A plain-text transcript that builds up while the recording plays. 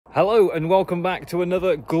Hello and welcome back to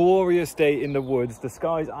another glorious day in the woods. The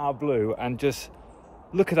skies are blue and just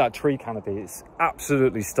look at that tree canopy. It's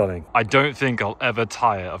absolutely stunning. I don't think I'll ever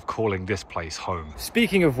tire of calling this place home.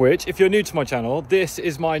 Speaking of which, if you're new to my channel, this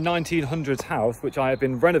is my 1900s house, which I have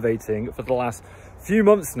been renovating for the last few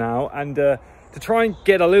months now. And to try and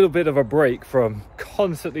get a little bit of a break from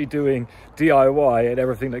constantly doing DIY and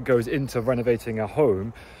everything that goes into renovating a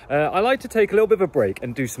home, I like to take a little bit of a break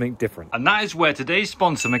and do something different. And that is where today's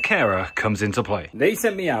sponsor, Makera, comes into play. They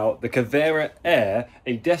sent me out the Carvera Air,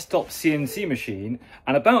 a desktop CNC machine,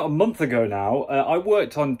 and about a month ago now, I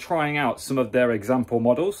worked on trying out some of their example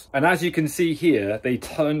models. And as you can see here, they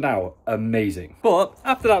turned out amazing. But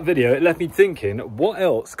after that video, it left me thinking, what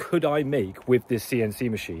else could I make with this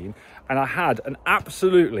CNC machine? And I had an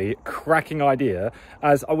absolutely cracking idea,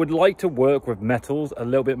 as I would like to work with metals a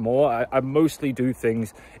little bit more. I mostly do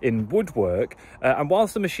things in woodwork, and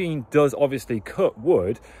whilst the machine does obviously cut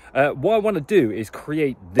wood, what I want to do is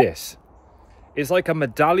create this. It's like a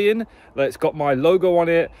medallion that's got my logo on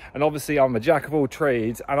it, and obviously I'm a jack of all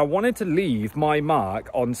trades, and I wanted to leave my mark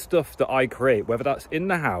on stuff that I create, whether that's in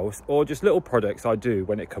the house or just little projects I do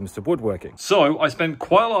when it comes to woodworking. So I spent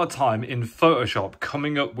quite a lot of time in Photoshop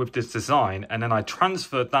coming up with this design, and then I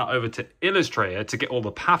transferred that over to Illustrator to get all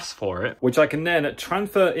the paths for it, which I can then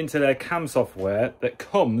transfer into their CAM software that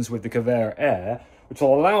comes with the Carvera Air, which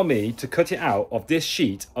will allow me to cut it out of this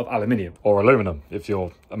sheet of aluminium, or aluminum if you're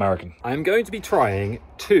American. I'm going to be trying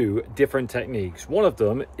two different techniques. One of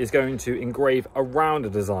them is going to engrave around a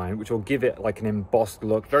design, which will give it like an embossed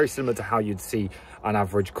look, very similar to how you'd see an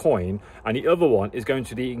average coin. And the other one is going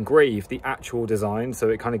to engrave the actual design, so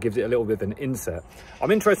it kind of gives it a little bit of an inset.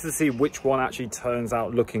 I'm interested to see which one actually turns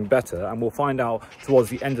out looking better, and we'll find out towards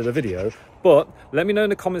the end of the video. But let me know in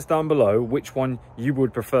the comments down below which one you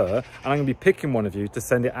would prefer, and I'm going to be picking one of you to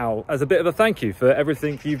send it out as a bit of a thank you for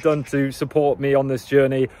everything you've done to support me on this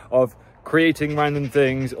journey of creating random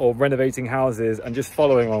things or renovating houses and just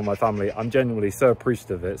following on my family. I'm genuinely so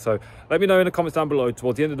appreciative of it. So let me know in the comments down below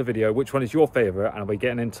towards the end of the video which one is your favorite, and I'll be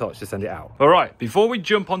getting in touch to send it out. All right, before we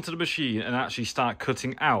jump onto the machine and actually start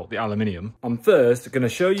cutting out the aluminium, I'm first going to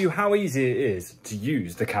show you how easy it is to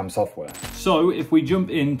use the CAM software. So if we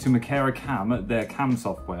jump into Makera CAM, their CAM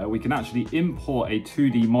software, we can actually import a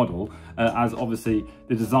 2D model, as obviously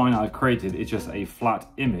the design I've created is just a flat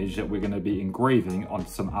image that we're going to be engraving on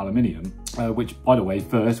some aluminium, which, by the way,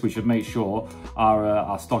 first we should make sure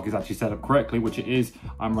our stock is actually set up correctly, which it is.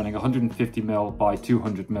 I'm running 150mm by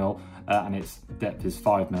 200mm, and its depth is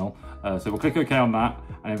 5mm. So we'll click OK on that,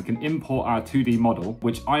 and then we can import our 2D model,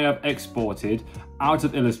 which I have exported out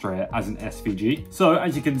of Illustrator as an SVG. So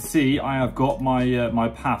as you can see, I have got my my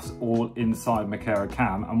paths all inside Makera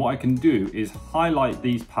CAM, and what I can do is highlight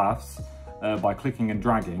these paths by clicking and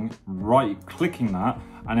dragging, right clicking that,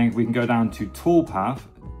 and then we can go down to tool path,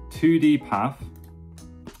 2D path,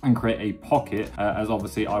 and create a pocket, as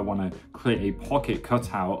obviously I want to create a pocket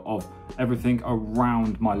cutout of everything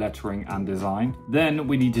around my lettering and design. Then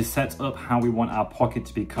we need to set up how we want our pocket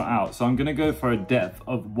to be cut out. So I'm going to go for a depth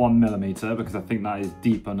of 1mm because I think that is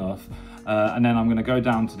deep enough. And then I'm going to go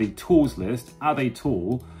down to the tools list, add a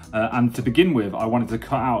tool, and to begin with, I wanted to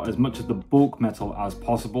cut out as much of the bulk metal as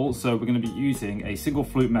possible. So we're going to be using a single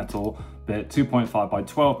flute metal bit, 2.5 by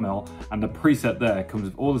 12mm, and the preset there comes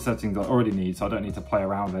with all the settings I already need, so I don't need to play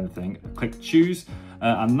around with anything. Click choose,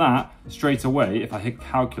 and that straight away, if I hit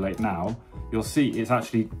calculate now, you'll see it's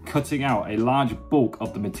actually cutting out a large bulk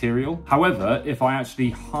of the material. However, if I actually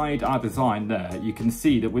hide our design there, you can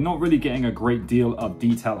see that we're not really getting a great deal of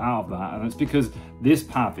detail out of that, and it's because this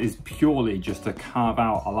path is purely just to carve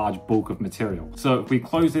out a large bulk of material. So if we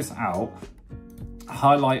close this out,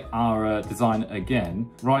 highlight our design again,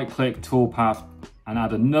 right click tool path, and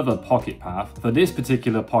add another pocket path. For this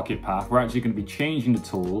particular pocket path, we're actually going to be changing the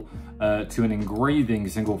tool to an engraving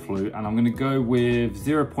single flute, and I'm going to go with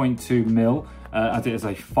 0.2mm as it is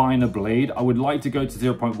a finer blade. I would like to go to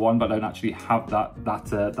 0.1, but I don't actually have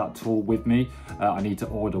that tool with me. I need to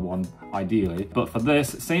order one ideally. But for this,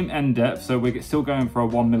 same end depth, so we're still going for a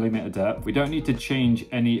 1mm depth. We don't need to change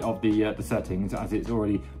any of the settings as it's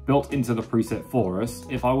already built into the preset for us.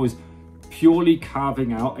 If I was purely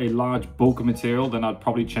carving out a large bulk of material, then I'd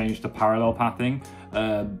probably change to parallel pathing.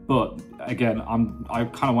 But again, I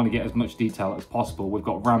kind of want to get as much detail as possible. We've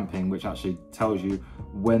got ramping, which actually tells you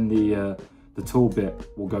when the tool bit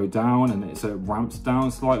will go down, and so it ramps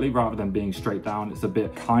down slightly rather than being straight down. It's a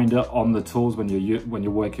bit kinder on the tools when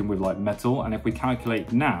you're working with like metal. And if we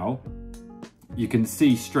calculate now, you can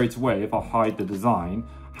see straight away, if I hide the design,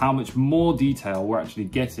 how much more detail we're actually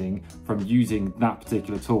getting from using that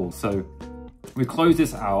particular tool. So We close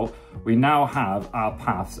this out. We now have our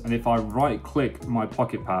paths. And if I right click my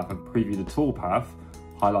pocket path and preview the tool path,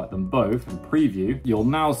 highlight them both and preview, you'll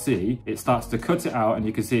now see it starts to cut it out, and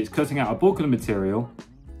you can see it's cutting out a bulk of the material.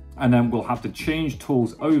 And then we'll have to change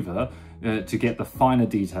tools over to get the finer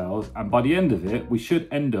details, and by the end of it we should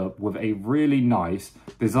end up with a really nice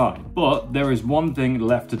design. But there is one thing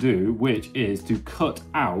left to do, which is to cut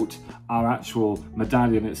out our actual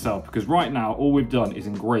medallion itself, because right now all we've done is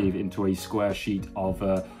engrave into a square sheet of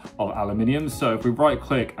aluminium. So if we right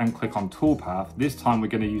click and click on toolpath, this time we're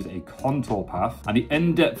going to use a contour path, and the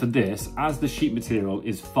end depth for this, as the sheet material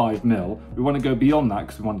is 5mm, we want to go beyond that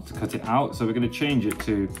because we wanted to cut it out. So we're going to change it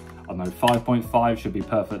to, I don't know, 5.5 should be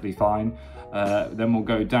perfectly fine. Then we'll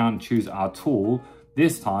go down, choose our tool.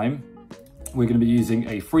 This time we're going to be using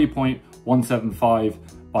a 3.175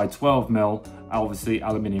 by 12mm, obviously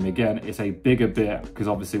aluminium again. It's a bigger bit because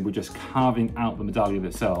obviously we're just carving out the medallion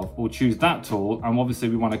itself. We'll choose that tool, and obviously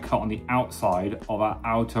we want to cut on the outside of our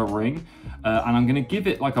outer ring, and I'm going to give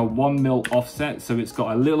it like a 1mm offset, so it's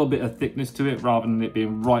got a little bit of thickness to it rather than it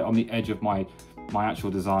being right on the edge of my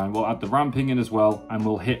actual design. We'll add the ramping in as well, and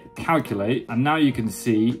we'll hit calculate, and now you can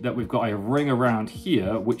see that we've got a ring around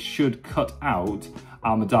here which should cut out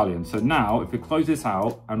our medallion. So now if we close this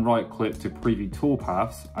out and right click to preview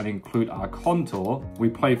toolpaths and include our contour, we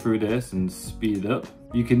play through this and speed it up.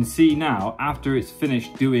 You can see now, after it's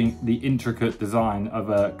finished doing the intricate design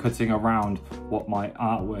of cutting around what my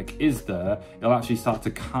artwork is there, it'll actually start to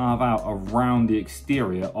carve out around the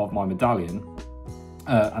exterior of my medallion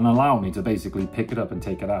and allow me to basically pick it up and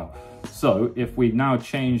take it out. So if we now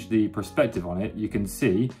change the perspective on it, you can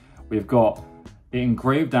see we've got it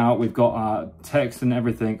engraved out, we've got our text and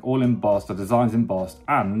everything all embossed, the design's embossed,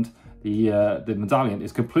 and the medallion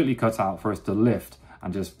is completely cut out for us to lift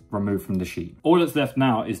and just remove from the sheet. All that's left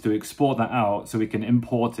now is to export that out so we can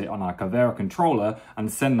import it on our Carvera controller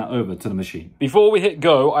and send that over to the machine. Before we hit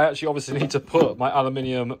go, I actually obviously need to put my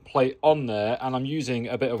aluminium plate on there, and I'm using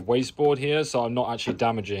a bit of wasteboard here so I'm not actually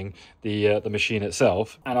damaging the machine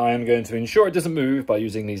itself. And I am going to ensure it doesn't move by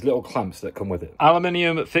using these little clamps that come with it.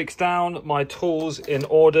 Aluminium fixed down, my tools in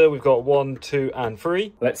order. We've got 1, 2, and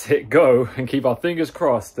 3. Let's hit go and keep our fingers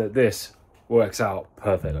crossed that this works out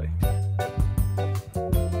perfectly.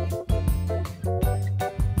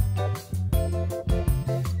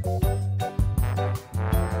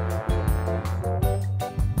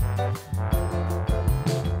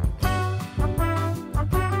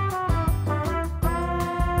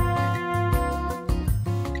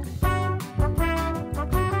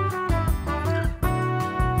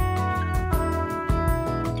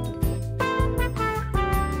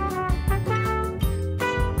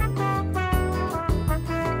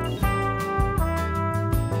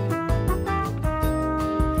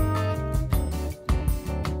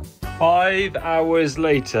 Five hours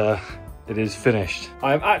later, it is finished.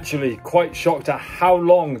 I am actually quite shocked at how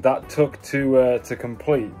long that took to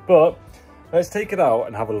complete, but let's take it out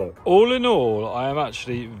and have a look. All in all, I am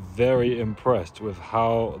actually very impressed with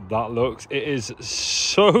how that looks. It is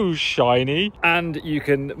so shiny, and you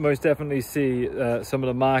can most definitely see some of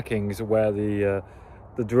the markings where the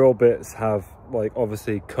drill bits have like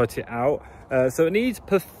obviously cut it out. So it needs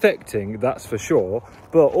perfecting, that's for sure,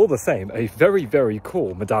 but all the same, a very, very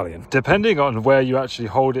cool medallion. Depending on where you actually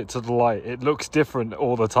hold it to the light, it looks different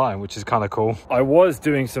all the time, which is kind of cool. I was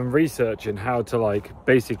doing some research in how to like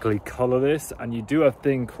basically color this, and you do a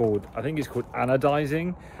thing called, I think it's called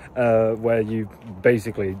anodizing, where you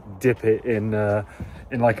basically dip it in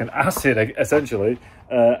like an acid essentially,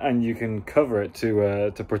 and you can cover it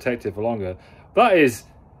to protect it for longer. That is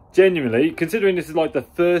genuinely, considering this is like the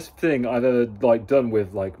first thing I've ever like done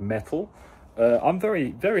with like metal, I'm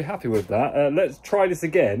very, very happy with that. Let's try this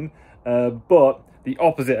again, but the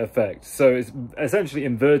opposite effect. So it's essentially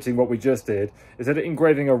inverting what we just did. Instead of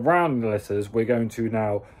engraving around the letters, we're going to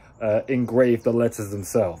now engrave the letters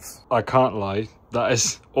themselves. I can't lie, that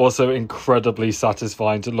is also incredibly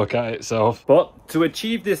satisfying to look at itself. But to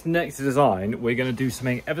achieve this next design, we're going to do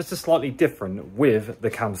something ever so slightly different with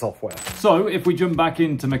the CAM software. So if we jump back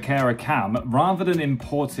into Makera CAM, rather than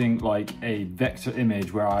importing like a vector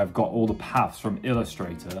image where I've got all the paths from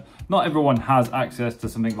Illustrator, not everyone has access to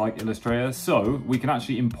something like Illustrator, so we can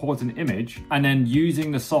actually import an image, and then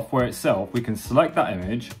using the software itself, we can select that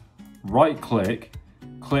image, right click,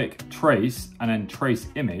 click trace, and then trace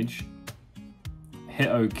image, hit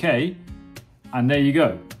OK, and there you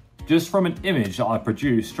go. Just from an image that I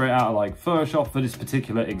produced straight out of like Photoshop for this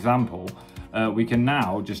particular example, we can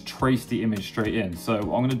now just trace the image straight in. So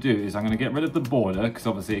what I'm going to do is I'm going to get rid of the border, because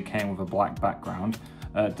obviously it came with a black background,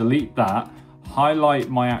 delete that, highlight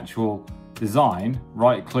my actual design,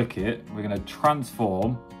 right click it, we're going to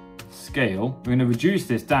transform, scale. We're going to reduce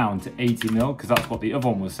this down to 80mm because that's what the other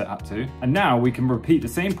one was set up to. And now we can repeat the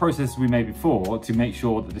same process we made before to make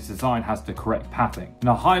sure that this design has the correct pathing.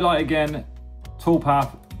 Now highlight again,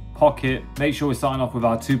 toolpath, pocket, make sure we sign off with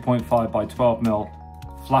our 2.5 by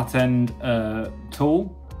 12mm flat end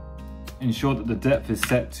tool. Ensure that the depth is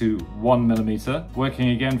set to 1mm, working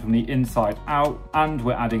again from the inside out, and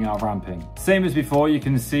we're adding our ramping. Same as before, you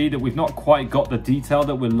can see that we've not quite got the detail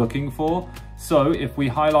that we're looking for. So if we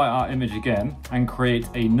highlight our image again and create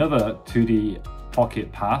another 2D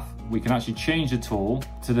pocket path, we can actually change the tool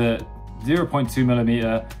to the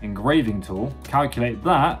 0.2mm engraving tool, calculate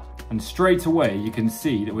that, and straight away you can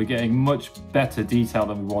see that we're getting much better detail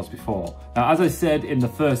than we was before. Now, as I said in the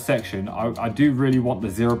first section, I do really want the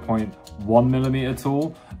 0.1mm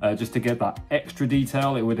tool just to get that extra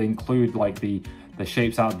detail. It would include like the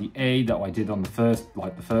shapes out of the A that I did on the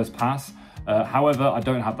first pass. However, I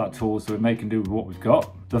don't have that tool, so we're making do with what we've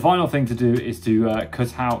got. The final thing to do is to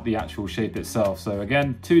cut out the actual shape itself. So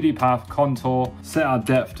again, 2D path, contour, set our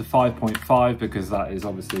depth to 5.5 because that is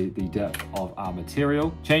obviously the depth of our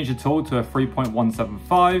material. Change the tool to a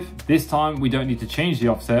 3.175. This time we don't need to change the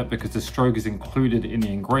offset because the stroke is included in the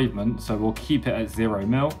engravement. So we'll keep it at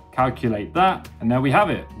 0mm, calculate that, and there we have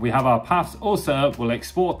it. We have our paths all set up. We'll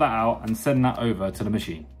export that out and send that over to the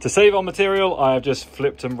machine. To save on material, I have just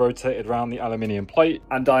flipped and rotated around the aluminium plate,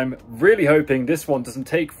 and I'm really hoping this one doesn't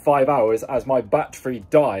take 5 hours as my battery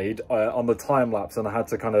died on the time lapse and I had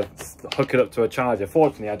to kind of hook it up to a charger.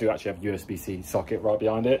 Fortunately, I do actually have a USB-C socket right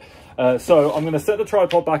behind it. So I'm going to set the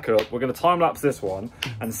tripod back up. We're going to time lapse this one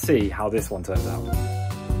and see how this one turns out.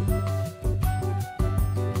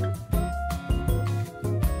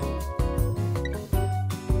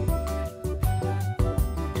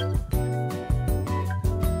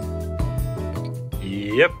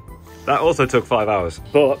 Yep, that also took 5 hours,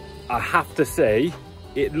 but I have to say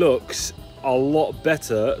it looks a lot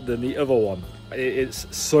better than the other one. It's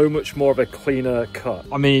so much more of a cleaner cut.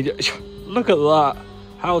 I mean, look at that.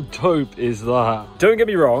 How dope is that? Don't get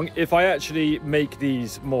me wrong, if I actually make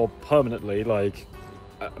these more permanently, like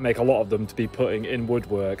make a lot of them to be putting in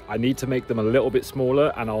woodwork, I need to make them a little bit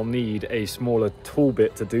smaller and I'll need a smaller tool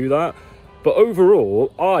bit to do that. But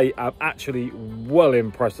overall, I am actually well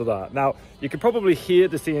impressed with that. Now, you can probably hear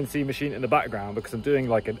the CNC machine in the background because I'm doing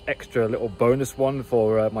like an extra little bonus one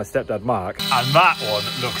for my stepdad, Mark. And that one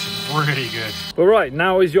looks really good. But right,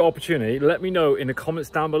 now is your opportunity. Let me know in the comments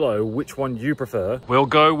down below which one you prefer. We'll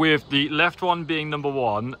go with the left one being number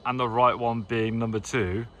 1 and the right one being number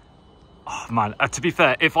 2. Oh man, to be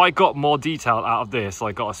fair, if I got more detail out of this,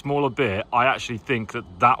 like got a smaller bit, I actually think that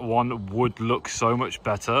that one would look so much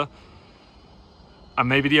better. And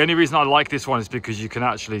maybe the only reason I like this one is because you can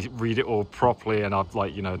actually read it all properly, and I've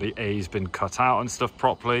like, you know, the A's been cut out and stuff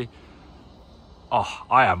properly. Oh,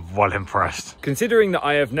 I am well impressed. Considering that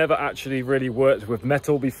I have never actually really worked with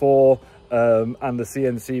metal before, and the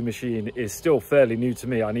CNC machine is still fairly new to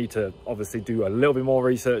me, I need to obviously do a little bit more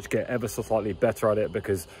research, get ever so slightly better at it,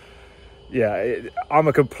 because yeah, I'm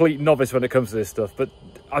a complete novice when it comes to this stuff. But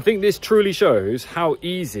I think this truly shows how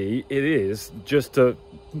easy it is just to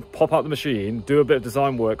pop out the machine, do a bit of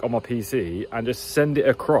design work on my PC and just send it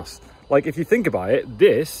across. Like if you think about it,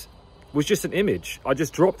 this was just an image. I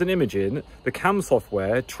just dropped an image in, the CAM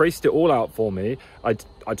software traced it all out for me. I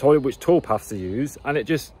told it which toolpaths to use and it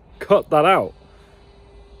just cut that out.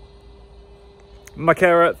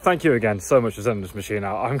 Makera, thank you again so much for sending this machine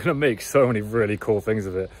out. I'm gonna make so many really cool things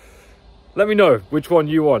of it. Let me know which one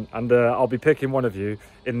you want, and I'll be picking one of you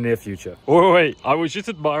in the near future. Oh, wait, I was just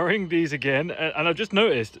admiring these again, and I've just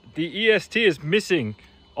noticed the EST is missing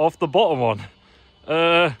off the bottom one.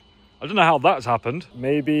 I don't know how that's happened.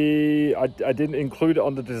 Maybe I didn't include it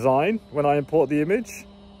on the design when I import the image.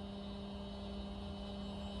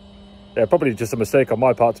 Yeah, probably just a mistake on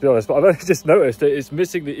my part, to be honest, but I've only just noticed that it's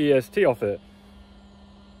missing the EST off it.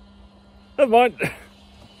 Never mind.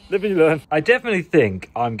 Live and you learn. I definitely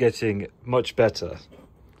think I'm getting much better.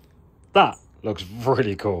 That looks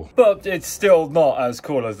really cool. But it's still not as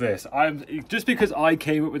cool as this. Just because I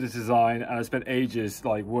came up with this design and I spent ages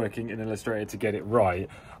like working in Illustrator to get it right,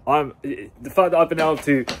 the fact that I've been able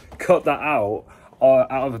to cut that out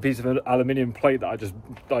of a piece of aluminium plate that I just,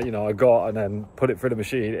 you know, I got and then put it through the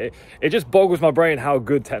machine, it just boggles my brain how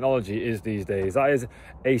good technology is these days. That is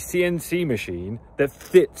a CNC machine that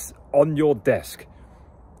fits on your desk.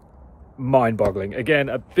 mind-boggling. Again,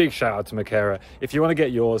 a big shout out to Makera. If you want to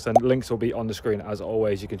get yours, then links will be on the screen as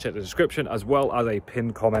always. You can check the description as well as a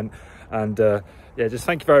pinned comment. And yeah, just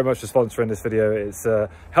thank you very much for sponsoring this video. It's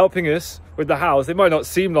helping us with the house. It might not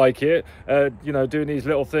seem like it, you know, doing these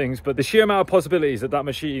little things, but the sheer amount of possibilities that that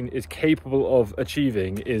machine is capable of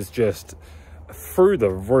achieving is just through the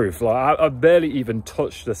roof. Like I barely even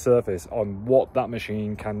touched the surface on what that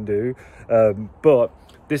machine can do, but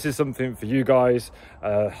this is something for you guys.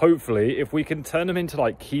 Hopefully, if we can turn them into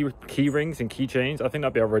like key rings and keychains, I think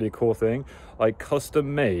that'd be a really cool thing. Like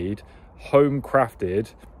custom made, home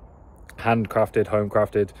crafted, handcrafted, home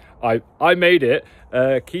crafted. I made it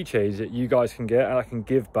keychains that you guys can get, and I can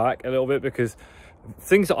give back a little bit, because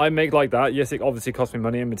things that I make like that, yes, it obviously costs me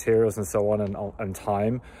money and materials and so on, and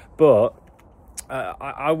time, but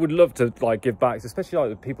I would love to like give back, especially like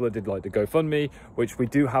the people that did like the GoFundMe, which we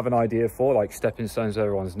do have an idea for, like stepping stones with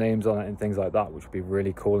everyone's names on it and things like that, which would be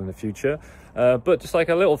really cool in the future. But just like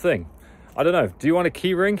a little thing, I don't know, do you want a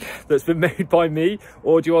key ring that's been made by me,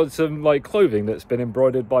 or do you want some like clothing that's been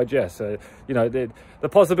embroidered by Jess? You know, the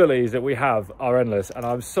possibilities that we have are endless, and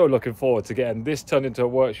I'm so looking forward to getting this turned into a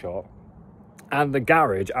workshop and the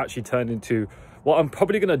garage actually turned into what I'm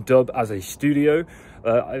probably going to dub as a studio.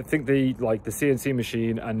 I think the CNC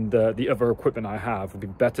machine and the other equipment I have would be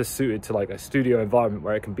better suited to like a studio environment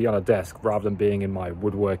where it can be on a desk rather than being in my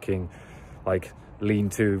woodworking like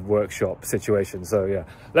lean-to workshop situation. So yeah,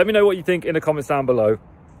 let me know what you think in the comments down below.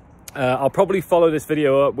 I'll probably follow this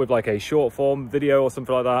video up with like a short form video or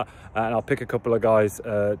something like that, and I'll pick a couple of guys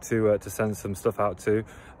to send some stuff out to,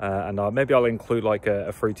 and maybe I'll include like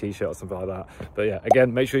a free t-shirt or something like that. But yeah,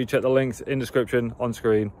 again, make sure you check the links in description, on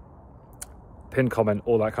screen, pinned comment,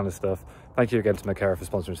 all that kind of stuff. Thank you again to Makera for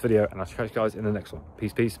sponsoring this video, and I'll catch you guys in the next one.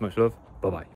 Peace, much love, bye bye.